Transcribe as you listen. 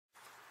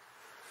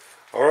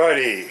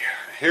Alrighty,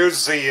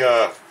 here's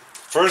the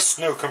first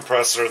new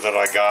compressor that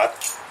I got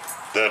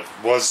that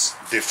was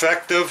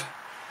defective,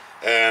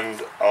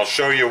 and I'll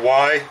show you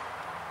why.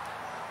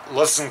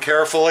 Listen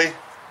carefully.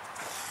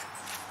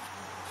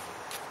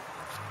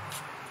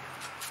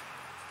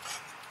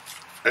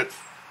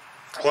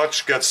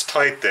 Clutch gets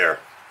tight there.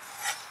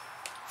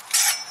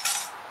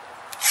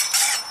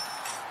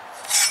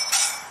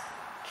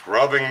 It's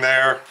rubbing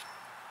there.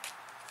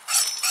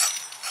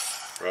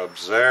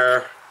 Rubs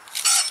there.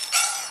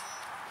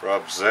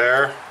 Rubs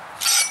there.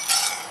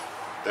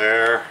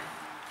 There.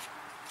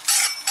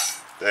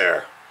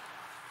 There.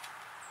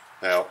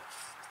 Now,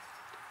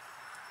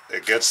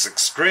 it gets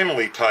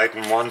extremely tight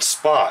in one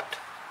spot.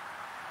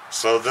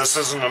 So this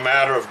isn't a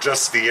matter of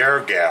just the air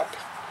gap.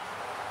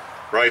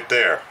 Right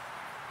there.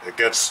 It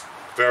gets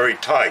very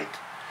tight.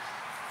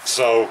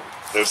 So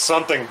there's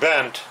something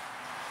bent,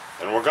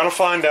 and we're going to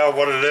find out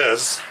what it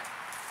is,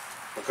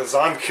 because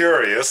I'm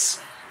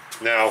curious.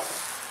 Now,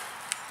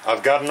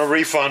 I've gotten a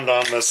refund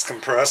on this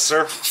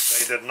compressor.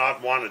 They did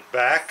not want it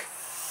back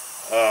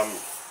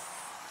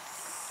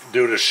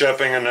due to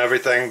shipping and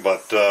everything,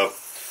 but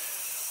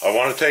I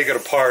want to take it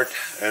apart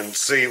and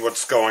see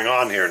what's going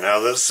on here. Now,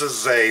 this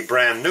is a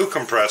brand new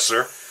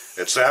compressor.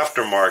 It's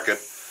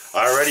aftermarket.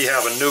 I already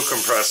have a new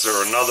compressor,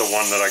 another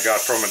one that I got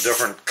from a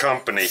different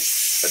company,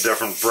 a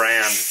different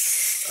brand,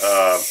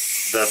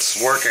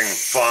 that's working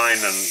fine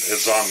and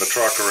is on the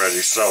truck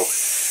already. So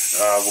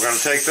we're going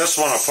to take this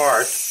one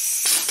apart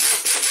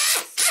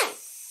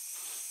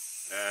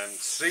and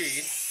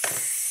see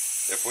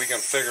if we can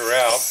figure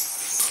out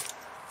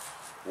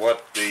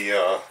what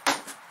the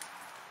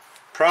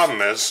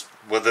problem is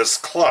with this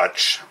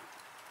clutch.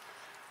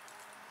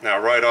 Now,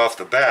 right off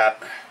the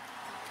bat,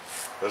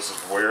 this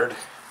is weird.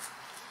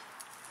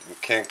 You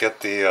can't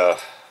get the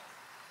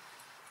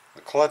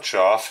clutch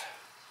off.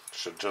 It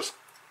should just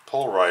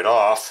pull right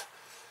off.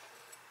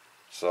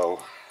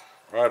 So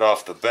right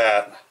off the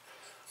bat,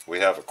 we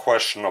have a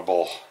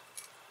questionable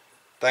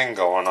thing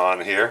going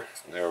on here.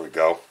 There we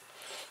go.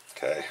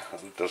 Okay,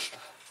 just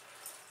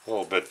a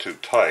little bit too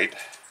tight.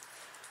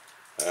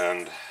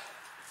 And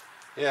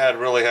yeah, it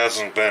really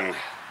hasn't been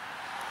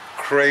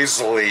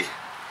crazily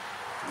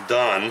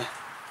done.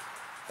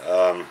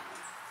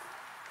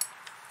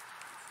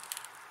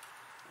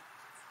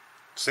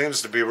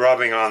 Seems to be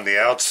rubbing on the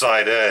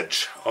outside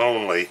edge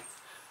only.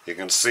 You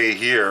can see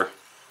here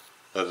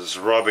that it's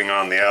rubbing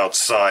on the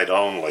outside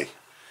only.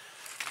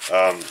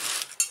 I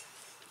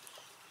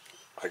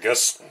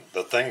guess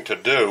the thing to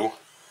do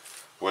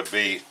would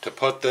be to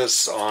put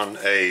this on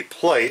a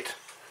plate,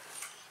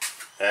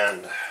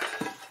 and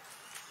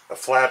a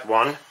flat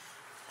one.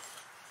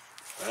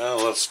 Well,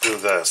 let's do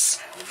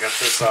this. We'll get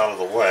this out of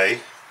the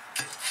way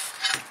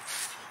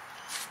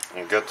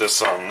and get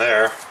this on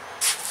there.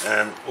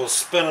 And we'll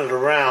spin it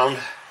around,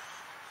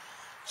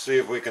 see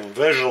if we can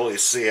visually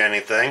see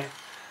anything.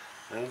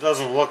 And it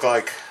doesn't look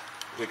like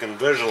we can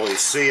visually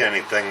see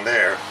anything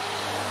there.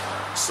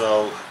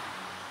 So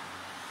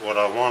what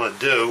I want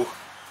to do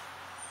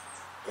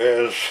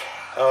is,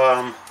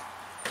 I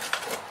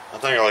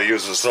think I'll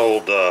use this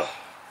old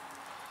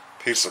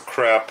piece of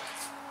crap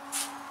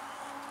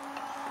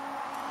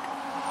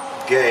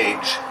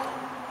gauge.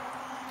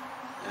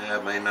 Yeah,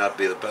 it may not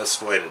be the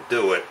best way to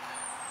do it.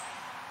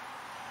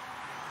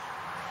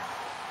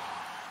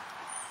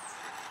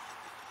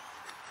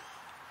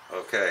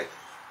 Okay.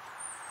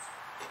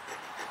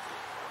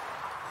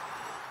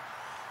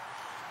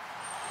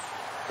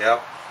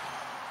 Yep.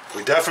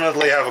 We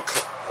definitely have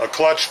a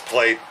clutch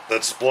plate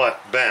that's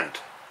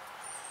bent.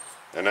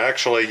 And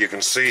actually, you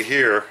can see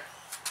here,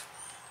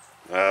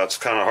 it's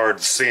kind of hard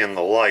to see in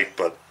the light,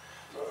 but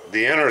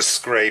the inner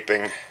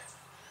scraping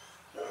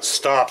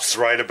stops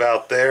right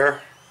about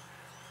there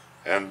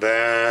and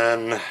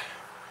then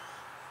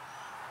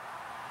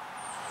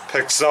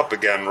picks up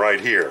again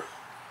right here.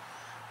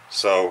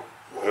 So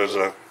there's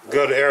a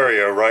good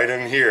area right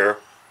in here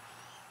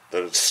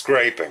that it's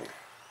scraping.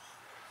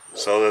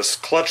 So this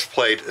clutch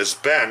plate is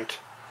bent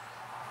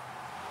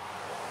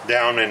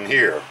down in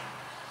here.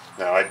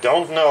 Now, I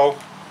don't know,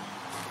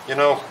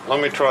 let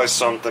me try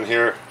something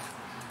here.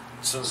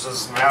 Since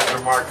this is an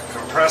aftermarket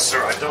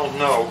compressor, I don't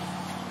know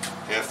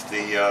if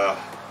the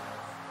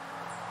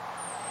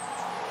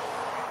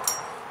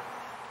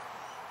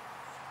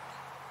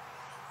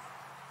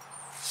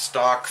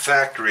stock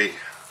factory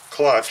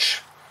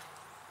clutch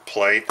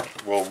plate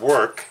will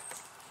work.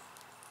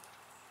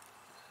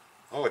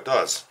 Oh, it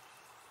does.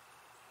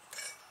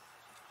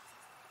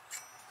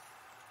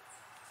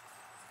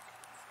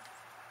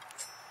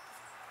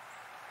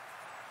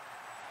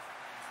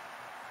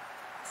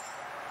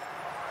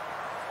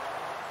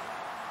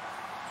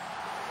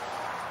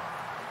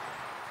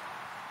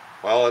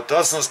 Well, it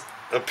doesn't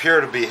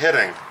appear to be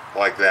hitting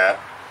like that,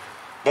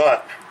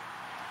 but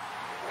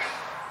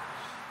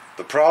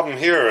the problem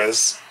here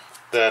is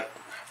that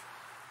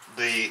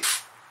the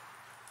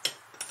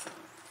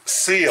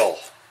seal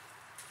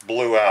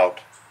blew out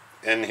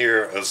in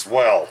here as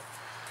well,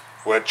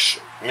 which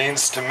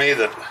means to me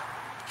that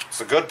it's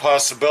a good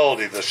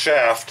possibility the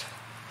shaft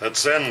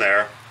that's in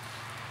there,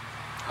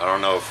 I don't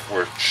know if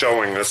we're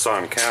showing this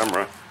on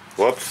camera.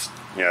 Whoops.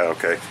 Yeah,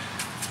 okay.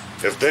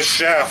 If this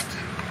shaft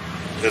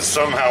is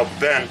somehow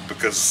bent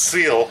because the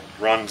seal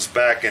runs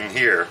back in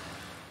here,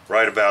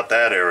 right about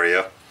that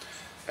area,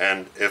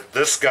 and if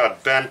this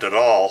got bent at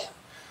all,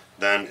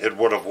 then it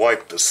would have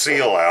wiped the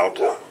seal out.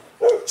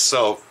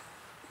 So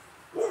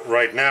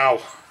right now,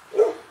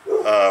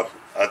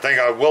 I think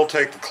I will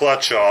take the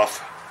clutch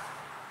off,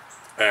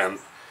 and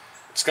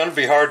it's going to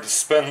be hard to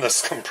spin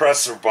this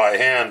compressor by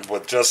hand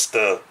with just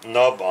a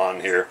nub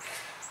on here,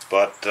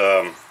 but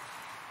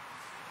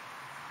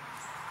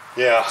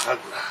yeah,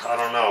 I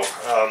don't know.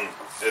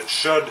 It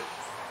should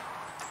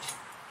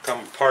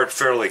come apart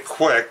fairly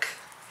quick.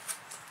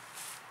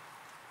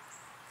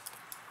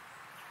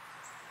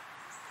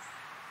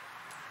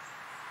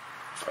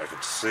 If I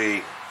could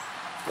see,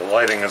 the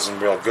lighting isn't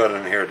real good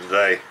in here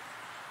today.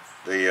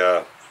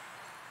 The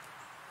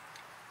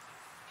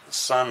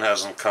sun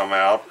hasn't come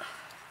out.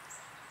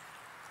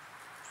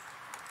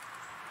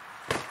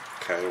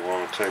 Okay, we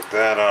want to take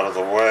that out of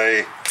the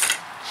way.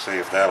 See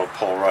if that'll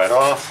pull right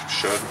off.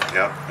 Should.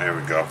 Yep, there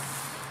we go.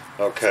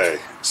 Okay,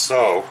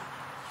 so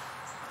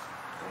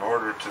in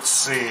order to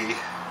see,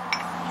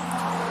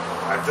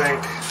 I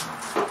think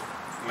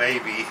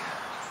maybe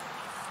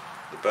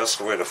the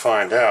best way to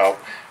find out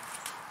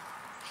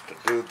is to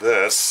do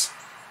this.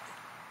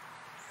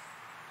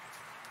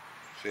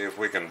 See if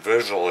we can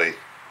visually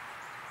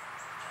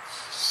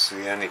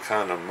see any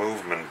kind of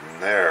movement in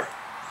there.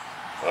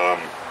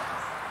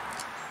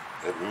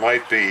 It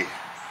might be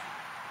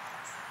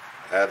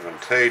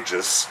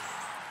advantageous.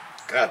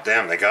 God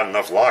damn, they got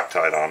enough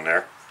Loctite on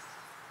there.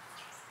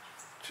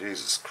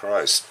 Jesus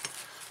Christ.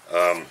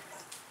 Okay,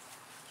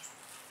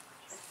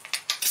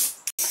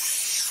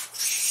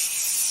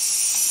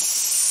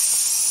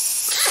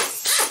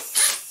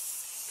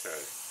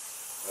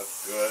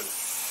 that's good.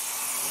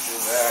 Do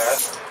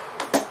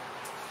that.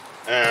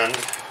 And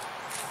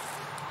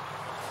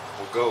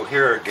we'll go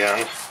here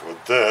again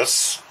with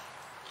this.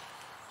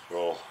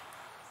 We'll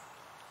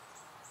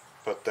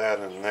put that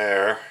in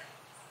there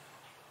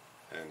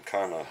and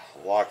kind of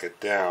lock it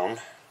down,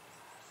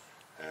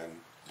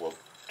 and we'll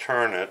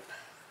turn it.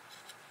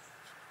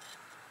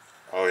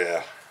 Oh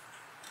yeah.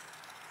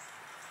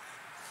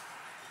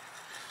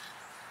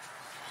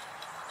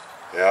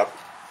 Yep.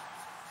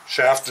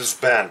 Shaft is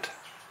bent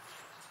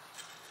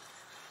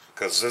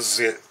because this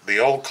is the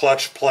old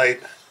clutch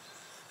plate,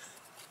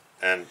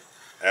 and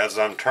as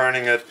I'm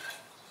turning it,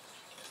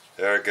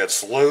 there it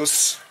gets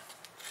loose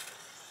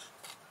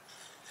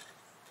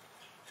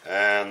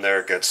and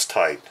there it gets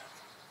tight.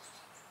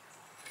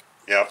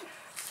 Yep.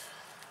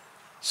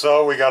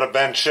 So we got a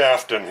bent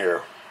shaft in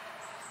here.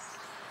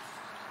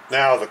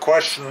 Now the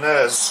question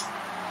is,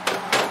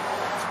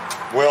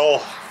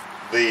 will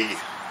the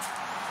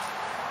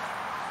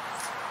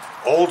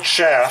old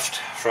shaft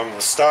from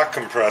the stock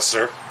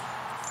compressor,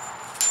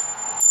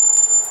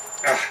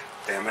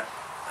 damn it,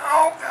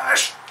 oh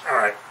gosh,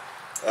 alright,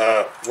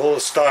 will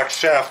the stock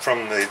shaft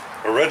from the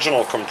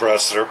original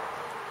compressor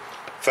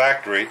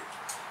factory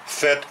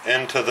fit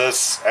into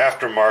this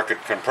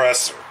aftermarket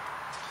compressor?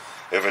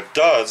 If it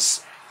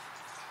does,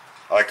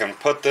 I can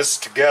put this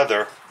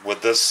together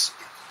with this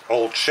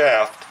old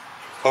shaft,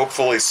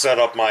 hopefully set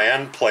up my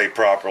end plate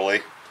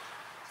properly,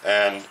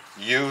 and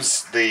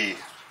use the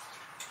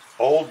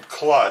old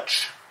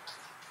clutch,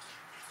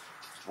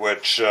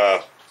 which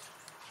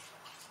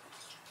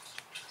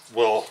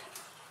will,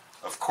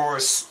 of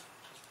course,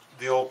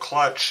 the old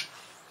clutch,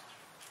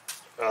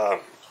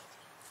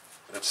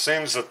 it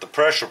seems that the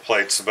pressure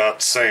plate's about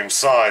the same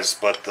size,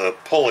 but the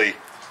pulley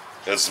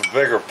is a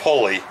bigger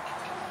pulley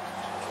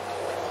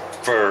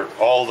for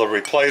all the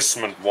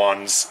replacement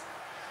ones.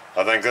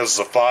 I think this is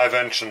a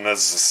 5-inch and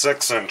this is a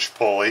 6-inch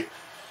pulley,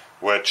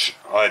 which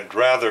I'd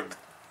rather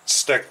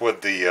stick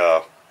with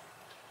the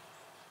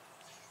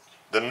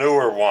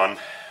newer one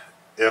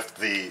if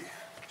the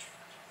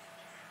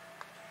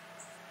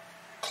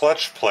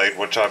clutch plate,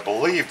 which I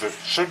believe it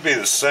should be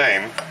the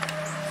same.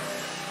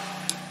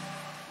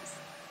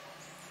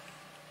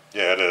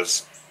 Yeah, it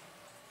is.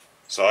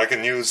 So I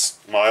can use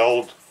my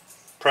old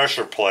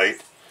pressure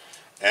plate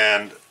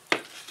and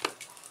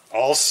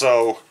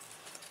also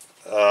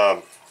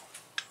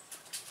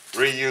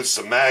reuse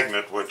the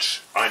magnet,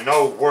 which I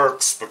know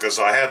works because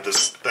I had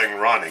this thing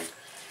running,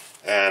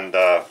 and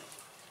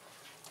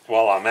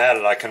while I'm at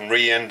it, I can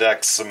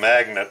re-index the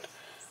magnet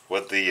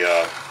with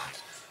the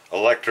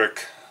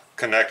electric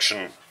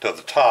connection to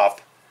the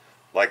top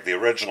like the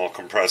original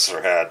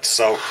compressor had.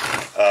 So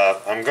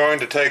I'm going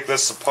to take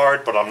this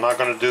apart, but I'm not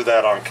going to do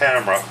that on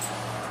camera,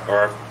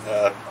 or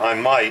I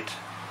might.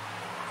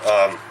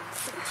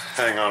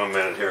 Hang on a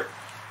minute here.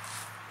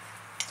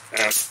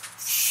 And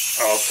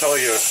I'll tell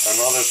you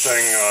another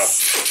thing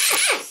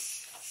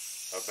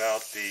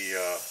about the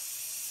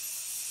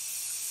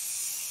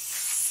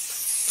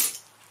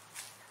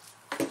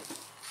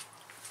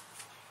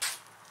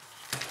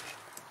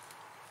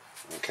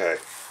okay,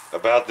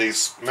 about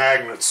these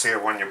magnets here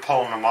when you're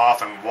pulling them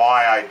off, and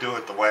why I do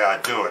it the way I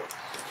do it.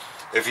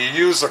 if you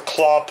use a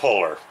claw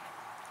puller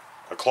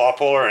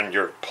and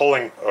you're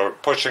pulling or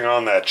pushing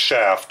on that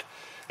shaft,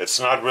 it's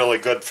not really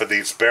good for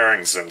these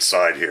bearings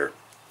inside here,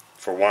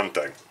 for one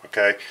thing,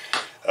 okay?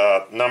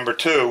 Number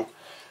two,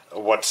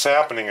 what's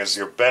happening is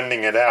you're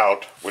bending it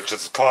out, which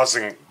is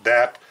causing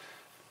that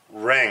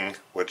ring,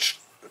 which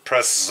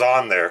presses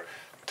on there,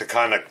 to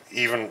kind of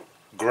even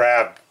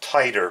grab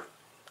tighter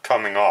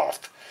coming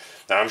off.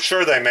 Now I'm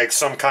sure they make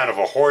some kind of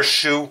a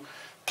horseshoe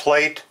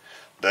plate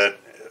that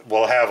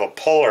will have a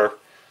puller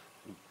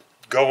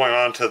going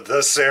onto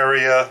this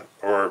area,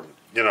 or,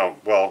 you know,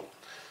 well,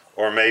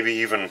 or maybe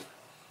even,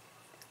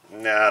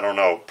 I don't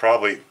know,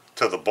 probably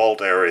to the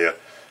bolt area,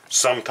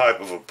 some type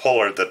of a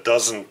puller that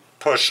doesn't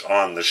push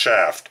on the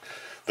shaft.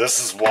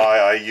 This is why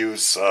I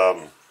use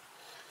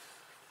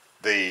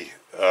the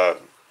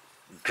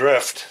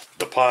drift,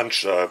 the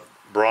punch,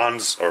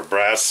 bronze or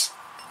brass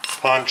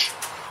punch,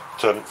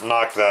 to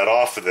knock that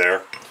off of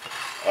there.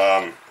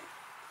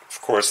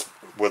 Of course,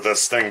 with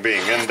this thing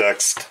being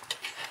indexed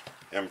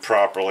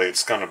improperly,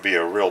 it's going to be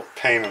a real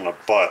pain in the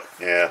butt.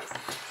 Yeah,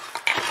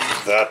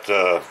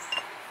 that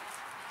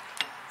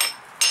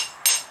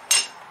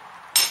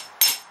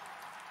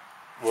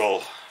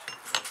will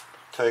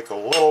take a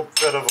little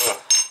bit of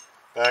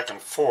a back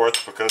and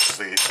forth, because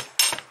the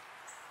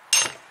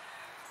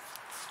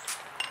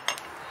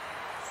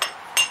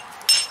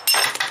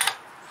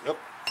yep,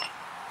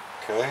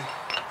 okay,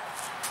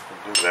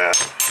 we'll do that.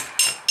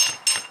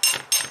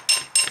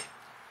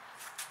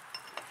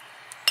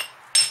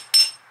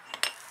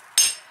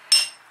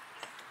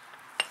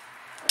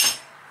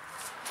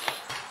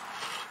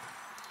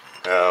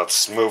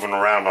 It's moving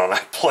around on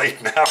that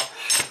plate now.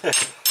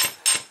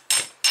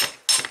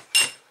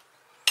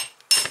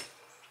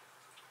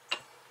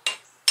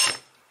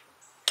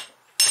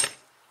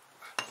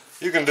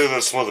 You can do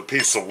this with a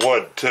piece of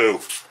wood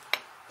too,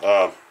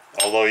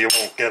 although you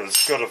won't get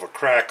as good of a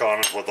crack on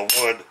it with the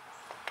wood.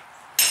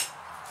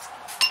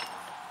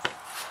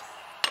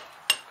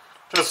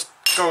 Just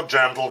go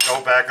gentle, go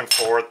back and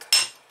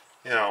forth.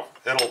 You know,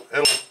 it'll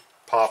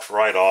pop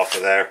right off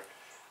of there,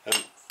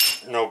 and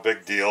no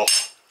big deal.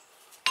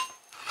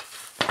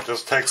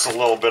 Just takes a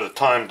little bit of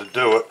time to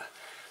do it,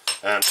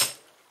 and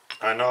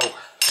I know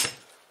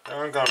there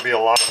aren't going to be a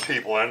lot of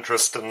people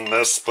interested in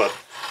this, but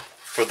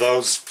for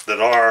those that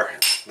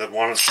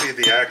want to see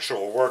the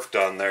actual work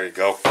done, there you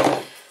go.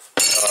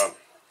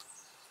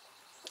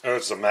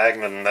 There's the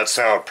magnet, and that's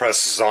how it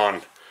presses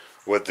on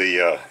with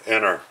the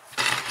inner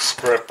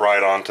strip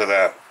right onto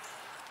that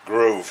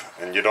groove,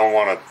 and you don't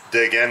want to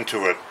dig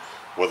into it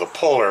with a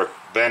puller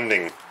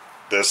bending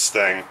this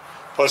thing.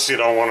 Plus, you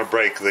don't want to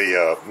break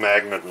the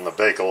magnet and the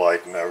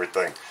Bakelite and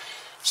everything.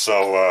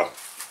 So,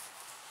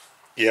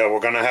 yeah, we're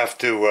going to have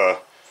to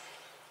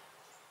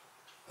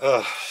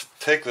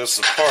take this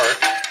apart.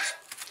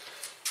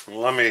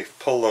 Let me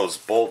pull those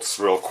bolts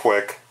real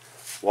quick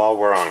while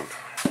we're on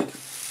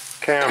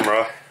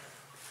camera.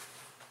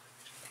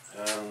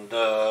 And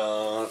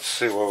let's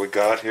see what we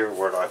got here.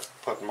 Where'd I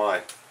put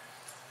my...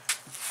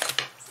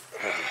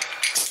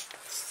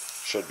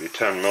 should be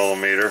 10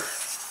 millimeter.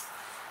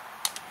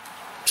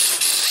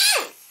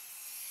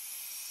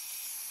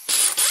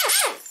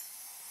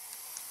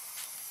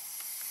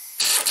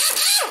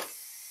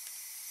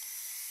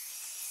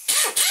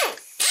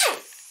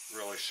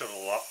 Really should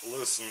have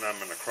loosened them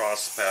in a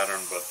cross pattern,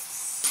 but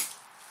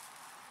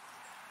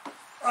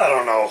I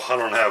don't know. I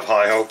don't have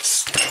high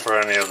hopes for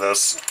any of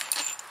this.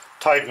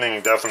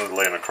 Tightening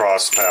definitely in a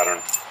cross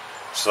pattern.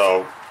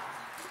 So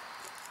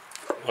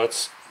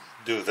let's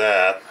do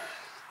that.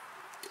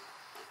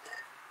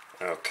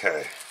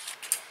 Okay.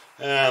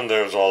 And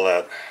there's all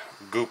that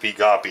goopy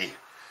goppy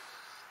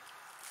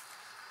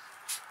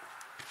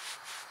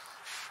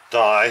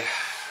dye,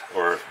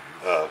 or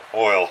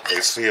oil,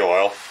 AC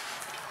oil.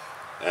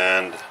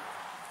 And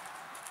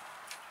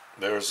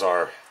there's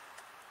our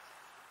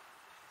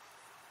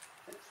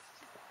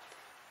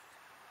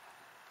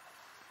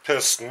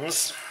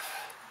pistons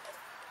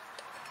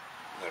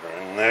that are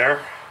in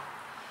there.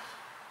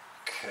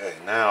 Okay,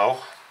 now,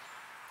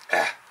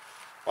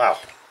 wow,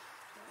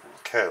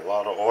 okay, a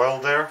lot of oil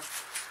there.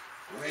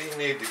 We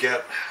need to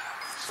get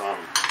some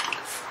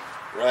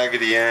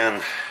Raggedy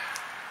Ann.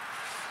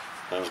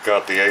 It's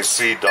got the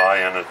AC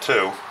dye in it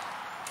too,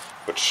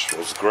 which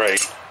is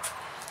great.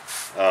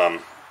 I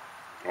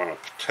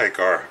want to take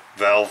our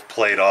valve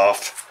plate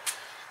off,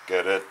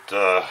 get it,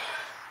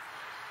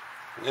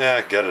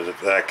 yeah, get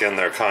it back in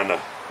there kind of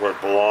where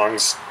it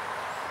belongs.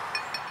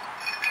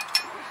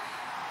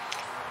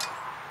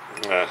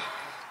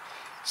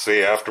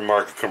 See,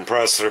 aftermarket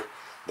compressor,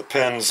 the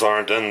pins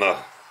aren't in the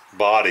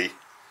body,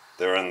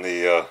 they're in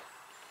the,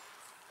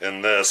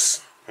 in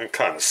this.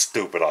 Kind of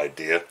stupid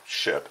idea,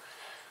 shit.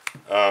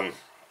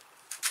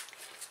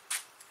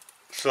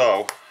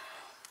 So,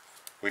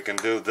 we can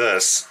do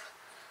this.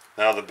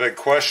 Now the big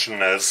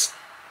question is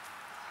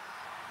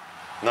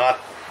not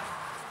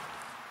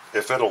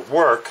if it'll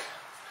work.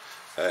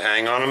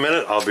 Hang on a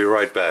minute, I'll be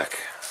right back.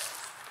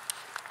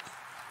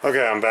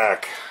 Okay, I'm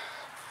back.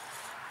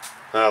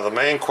 Now the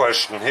main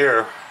question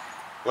here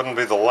wouldn't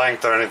be the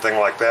length or anything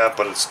like that,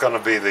 but it's going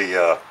to be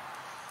the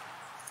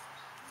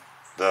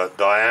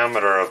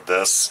diameter of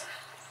this.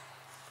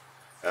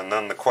 And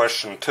then the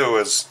question too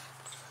is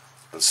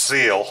the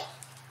seal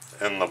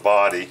in the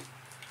body.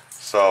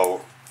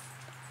 So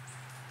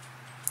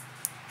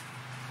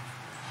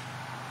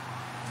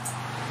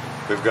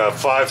we've got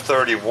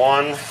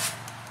 531.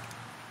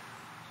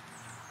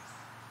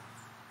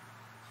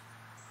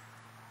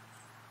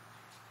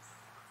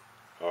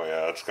 Oh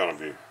yeah, it's going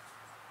to be,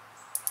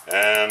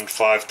 and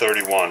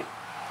 531.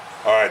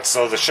 Alright,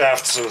 so the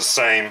shafts are the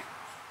same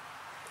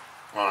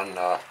on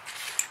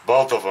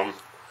both of them.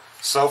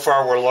 So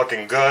far we're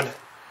looking good.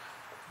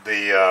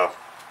 The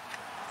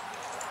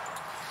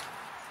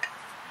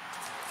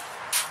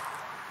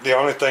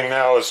only thing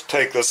now is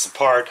take this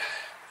apart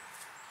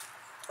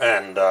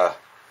and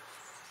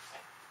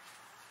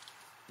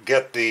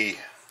get the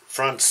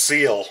front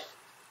seal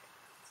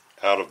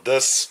out of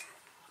this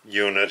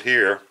unit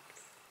here,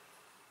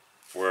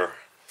 where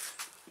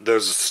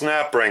there's a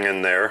snap ring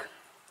in there,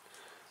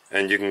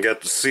 and you can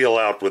get the seal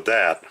out with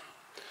that.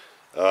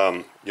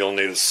 You'll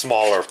need a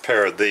smaller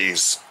pair of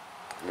these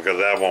because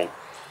that won't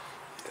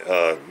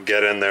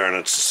get in there, and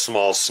it's a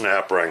small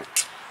snap ring.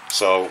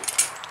 So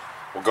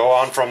we'll go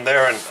on from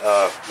there, and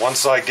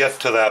once I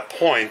get to that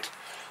point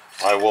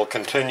I will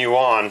continue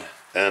on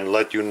and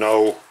let you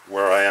know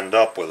where I end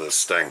up with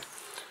this thing.